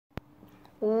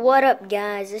What up,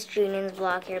 guys? It's Julian's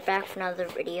vlog here, back for another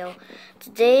video.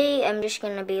 Today I'm just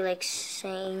gonna be like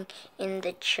saying in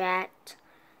the chat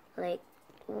like,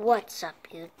 what's up,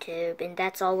 YouTube? And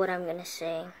that's all what I'm gonna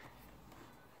say.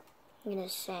 I'm gonna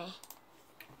say,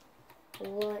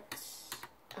 what's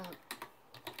up?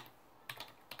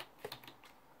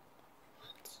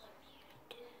 What's up,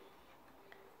 YouTube?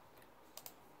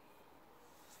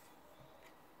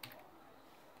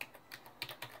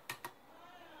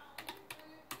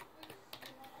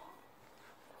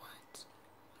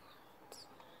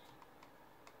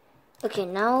 Okay,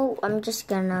 now I'm just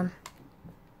gonna,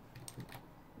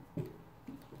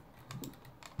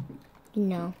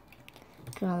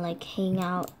 gonna like hang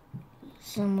out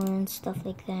somewhere and stuff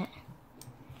like that.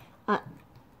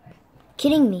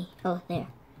 Kidding me? Oh, there.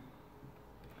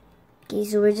 Okay,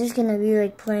 so we're just gonna be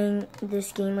like playing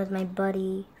this game with my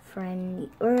buddy,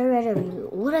 friend, or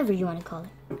whatever you want to call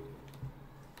it.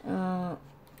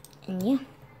 And yeah.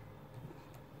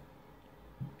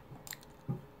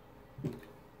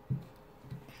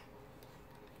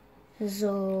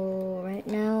 So right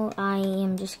now I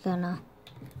am just gonna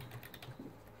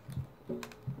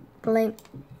play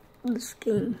this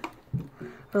game,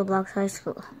 Roblox High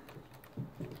School.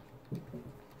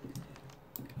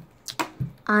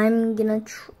 I'm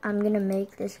gonna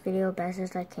make this video best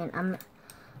as I can. I'm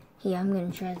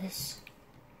gonna try this.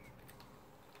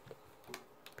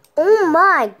 Oh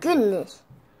my goodness!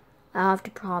 I have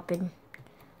to hop in.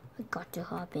 I got to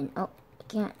hop in. Oh, I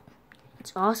can't.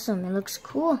 It's awesome. It looks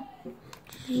cool.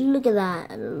 Look at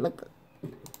that. Look.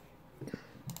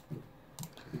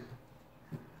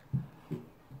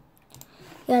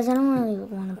 Guys, I don't really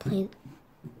want to play.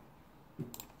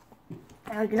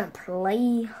 I'm gonna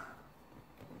play.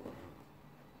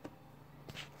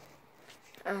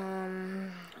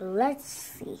 Let's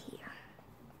see here.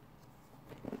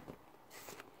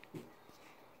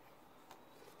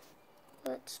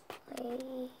 Let's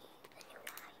play.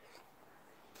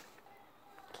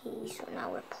 Okay, so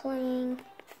now we're playing.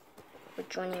 We're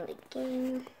joining the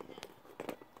game.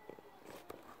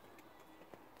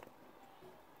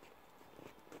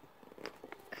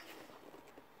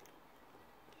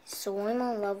 So I'm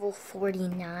on level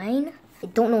 49. I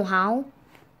don't know how,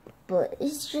 but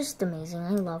it's just amazing.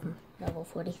 I love level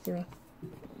 43.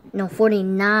 No,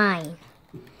 49.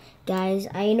 Guys,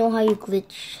 I know how you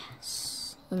glitch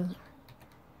in here.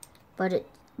 But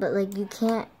like you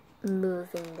can't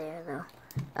move in there though.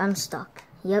 I'm stuck.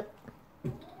 Yep.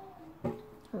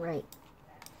 Right.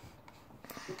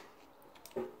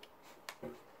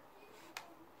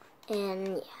 And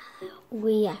yeah,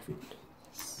 we have to do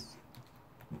this.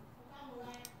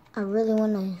 I really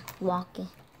want to walk in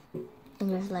and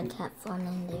just like have fun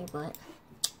in there, but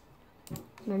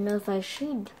I don't know if I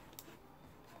should.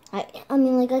 I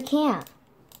mean, like, I can't.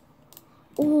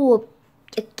 Oh,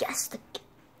 I guess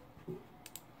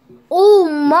oh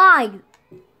my!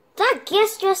 That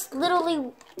guess just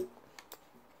literally.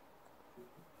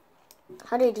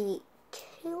 How did he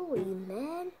kill you,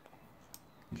 man?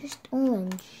 Just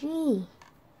OMG.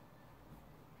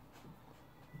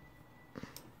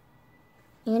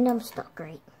 And I'm stuck,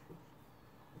 right?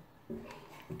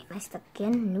 Am I stuck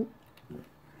again? Nope.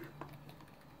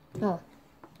 Oh.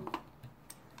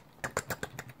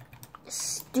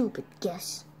 Stupid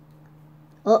guess.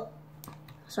 Oh.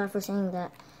 Sorry for saying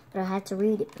that, but I had to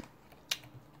read it.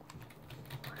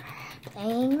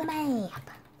 Playing the map.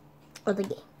 Or the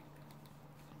game.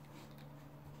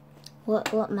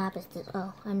 What map is this?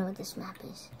 Oh, I know what this map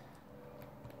is.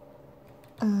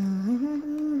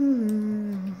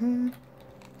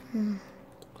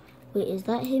 Wait, is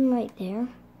that him right there?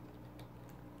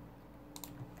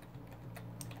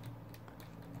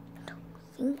 I don't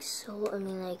think so. I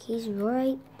mean, like, he's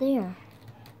right there.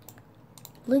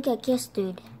 Look at Guess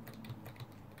Dude.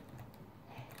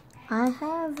 I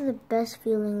have the best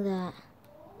feeling that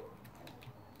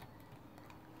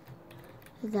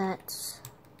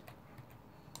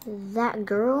that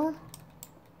girl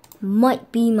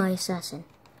might be my assassin.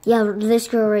 Yeah, this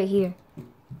girl right here.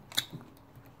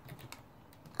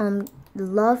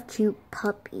 Love Cute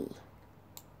Puppy.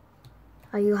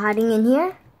 Are you hiding in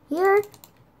here? Here?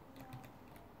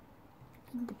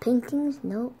 The paintings?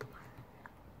 Nope.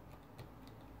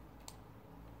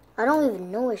 I don't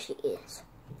even know where she is.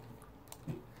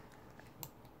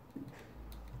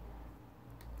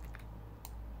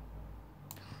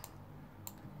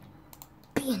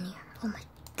 Be in here. Oh my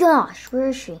gosh, where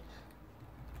is she?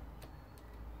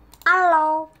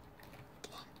 Hello.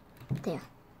 Okay. There.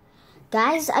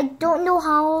 Guys, I don't know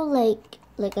how, like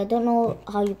I don't know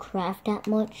how you craft that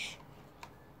much,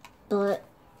 but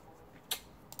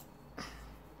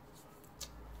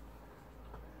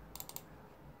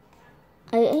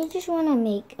just want to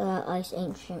make Ice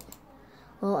Ancient.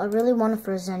 Well, I really want a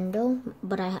Frazendo,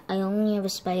 but I only have a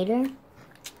spider.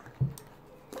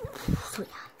 So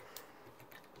yeah.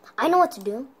 I know what to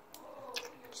do.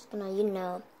 Just gonna, you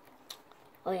know.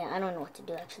 Oh yeah, I don't know what to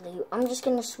do actually. I'm just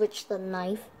gonna switch the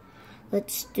knife.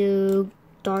 Let's do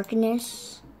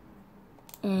Darkness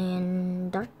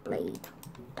and Dark Blade.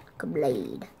 Dark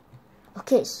Blade.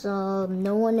 Okay, so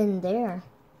no one in there.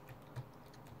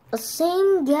 The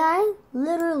same guy?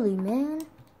 Literally, man.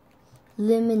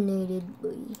 Eliminated,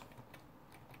 boy.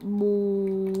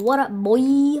 What up,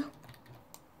 boy?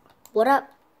 What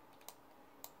up?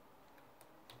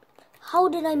 How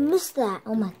did I miss that?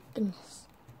 Oh my goodness.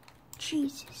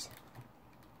 Jesus.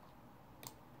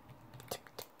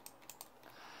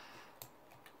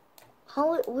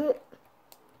 How it, where?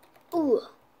 Ooh.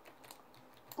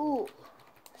 Ooh.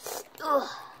 Ugh.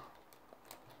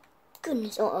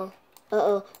 Goodness. Uh-oh.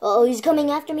 Uh-oh. Uh-oh, he's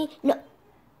coming after me. No.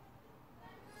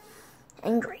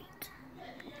 And great.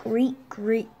 Great.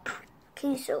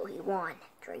 Okay, so he won.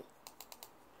 Great.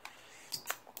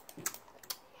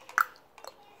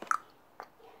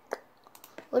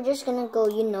 We're just gonna go,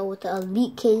 you know, with the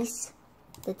elite case.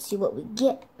 Let's see what we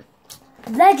get.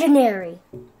 Legendary.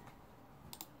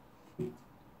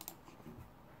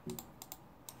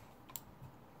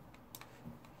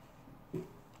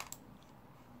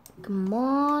 Come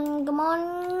on.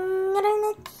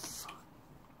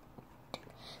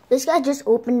 This guy just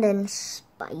opened a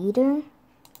spider.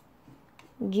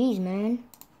 Jeez, man.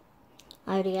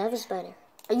 I already have a spider.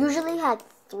 I usually had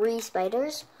 3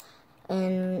 spiders,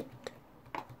 and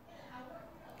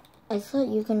I thought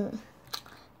you can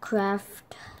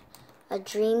craft a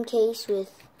dream case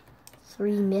with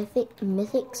 3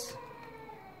 mythics,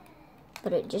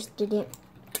 but it just didn't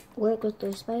work with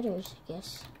their spiders, I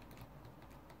guess.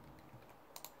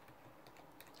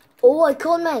 Oh, I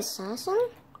called my assassin?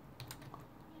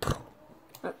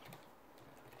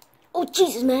 Oh,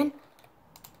 Jesus, man.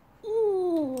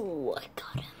 Ooh, I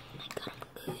got him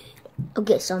good.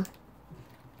 Okay, so.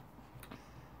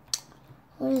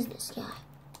 Where is this guy?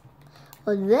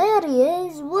 Oh, there he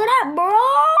is. What up, bro?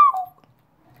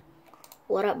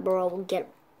 What up, bro? We'll get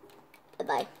him.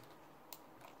 Bye-bye.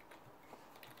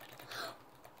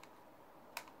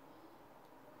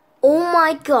 Oh,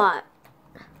 my God.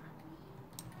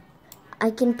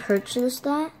 I can purchase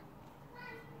that?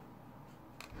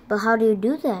 But how do you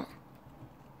do that?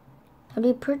 How do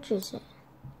you purchase it?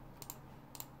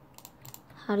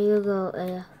 How do you go,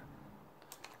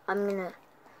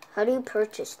 how do you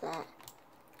purchase that?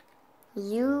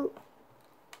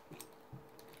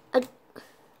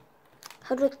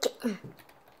 How do I get,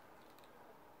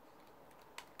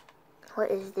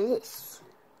 what is this?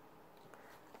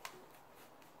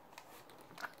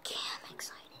 Okay, I'm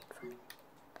excited.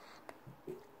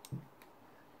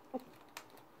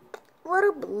 What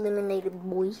up, eliminated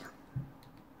boy?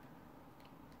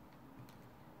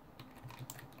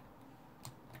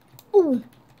 Ooh.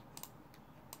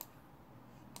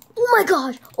 Oh my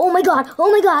gosh! Oh my god!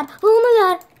 Oh my god! Oh my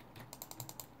god!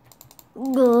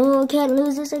 Oh, can't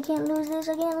lose this! I can't lose this!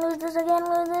 I can't lose this! I can't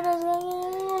lose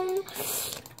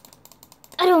this!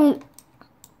 I don't.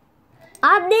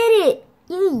 I did it!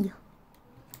 Yay!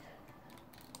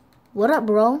 What up,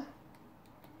 bro?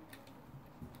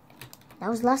 That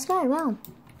was the last guy. Wow.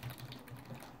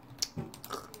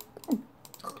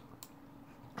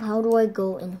 How do I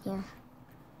go in here?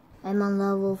 I'm on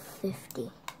level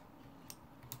 50.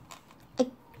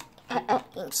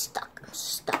 I'm stuck. I'm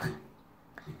stuck.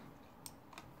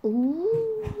 Ooh.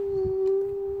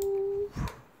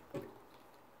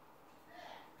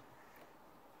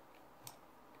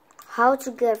 How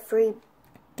to get free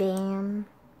ban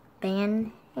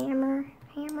hammer?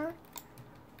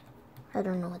 I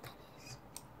don't know what that is.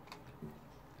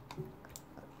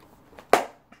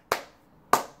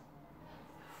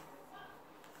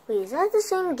 Wait, is that the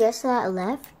same guest that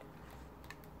left?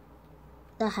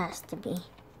 That has to be.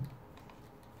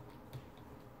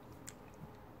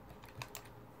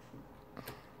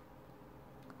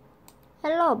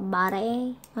 Hello,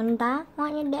 buddy. Want that?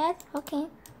 Want your death? Okay.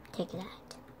 Take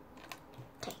that.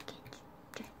 Take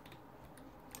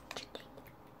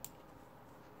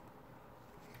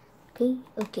it.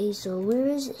 Okay, so where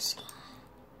is this guy?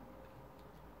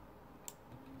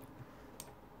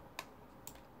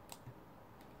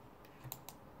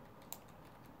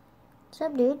 What's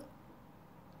up, dude?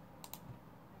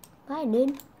 Bye,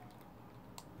 dude.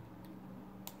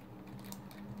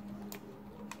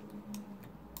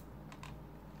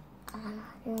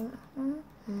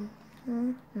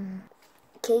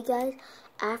 Okay, guys,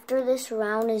 after this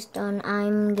round is done,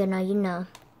 I'm gonna,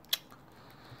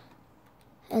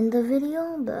 end the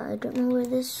video, but I don't know where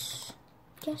this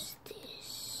guest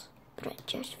is. But I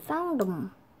just found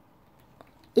him.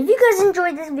 If you guys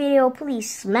enjoyed this video,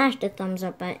 please smash the thumbs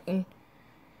up button.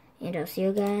 And I'll see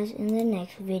you guys in the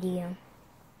next video.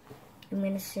 I'm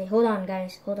gonna say, hold on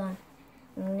guys, hold on.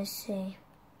 I'm gonna say,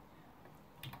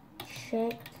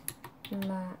 check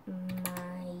my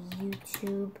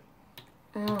YouTube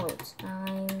out.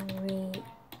 I'm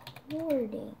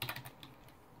recording.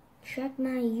 Check my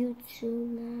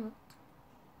YouTube out.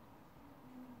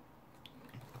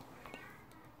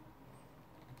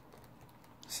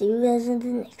 See you guys in the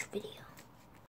next video.